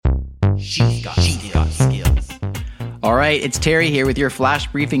She's got skills. All right, it's Terry here with your flash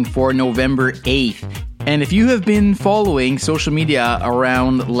briefing for November 8th. And if you have been following social media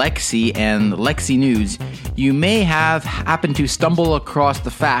around Lexi and Lexi News, you may have happened to stumble across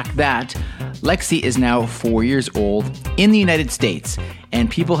the fact that Lexi is now 4 years old in the United States. And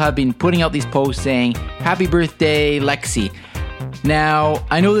people have been putting out these posts saying, "Happy birthday, Lexi." Now,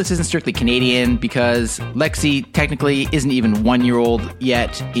 I know this isn't strictly Canadian because Lexi technically isn't even 1 year old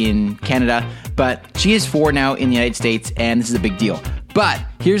yet in Canada, but she is 4 now in the United States, and this is a big deal. But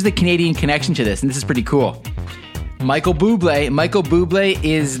here's the Canadian connection to this, and this is pretty cool. Michael Bublé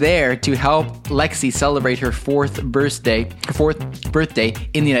is there to help Lexi celebrate her fourth birthday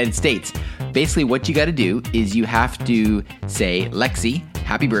in the United States. Basically, what you got to do is you have to say, "Lexi,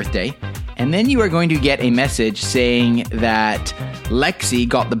 happy birthday." And then you are going to get a message saying that Lexi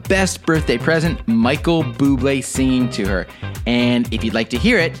got the best birthday present, Michael Bublé singing to her. And if you'd like to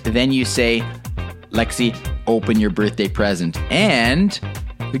hear it, then you say, "Lexi, open your birthday present." And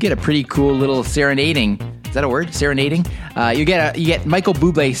you get a pretty cool little serenading. Is that a word? Serenading? You get Michael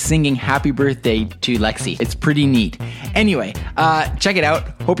Bublé singing happy birthday to Lexi. It's pretty neat. Anyway, check it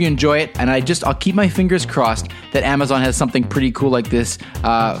out. Hope you enjoy it. And I'll keep my fingers crossed that Amazon has something pretty cool like this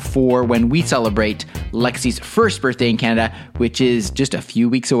for when we celebrate Lexi's first birthday in Canada, which is just a few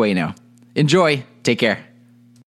weeks away now. Enjoy. Take care.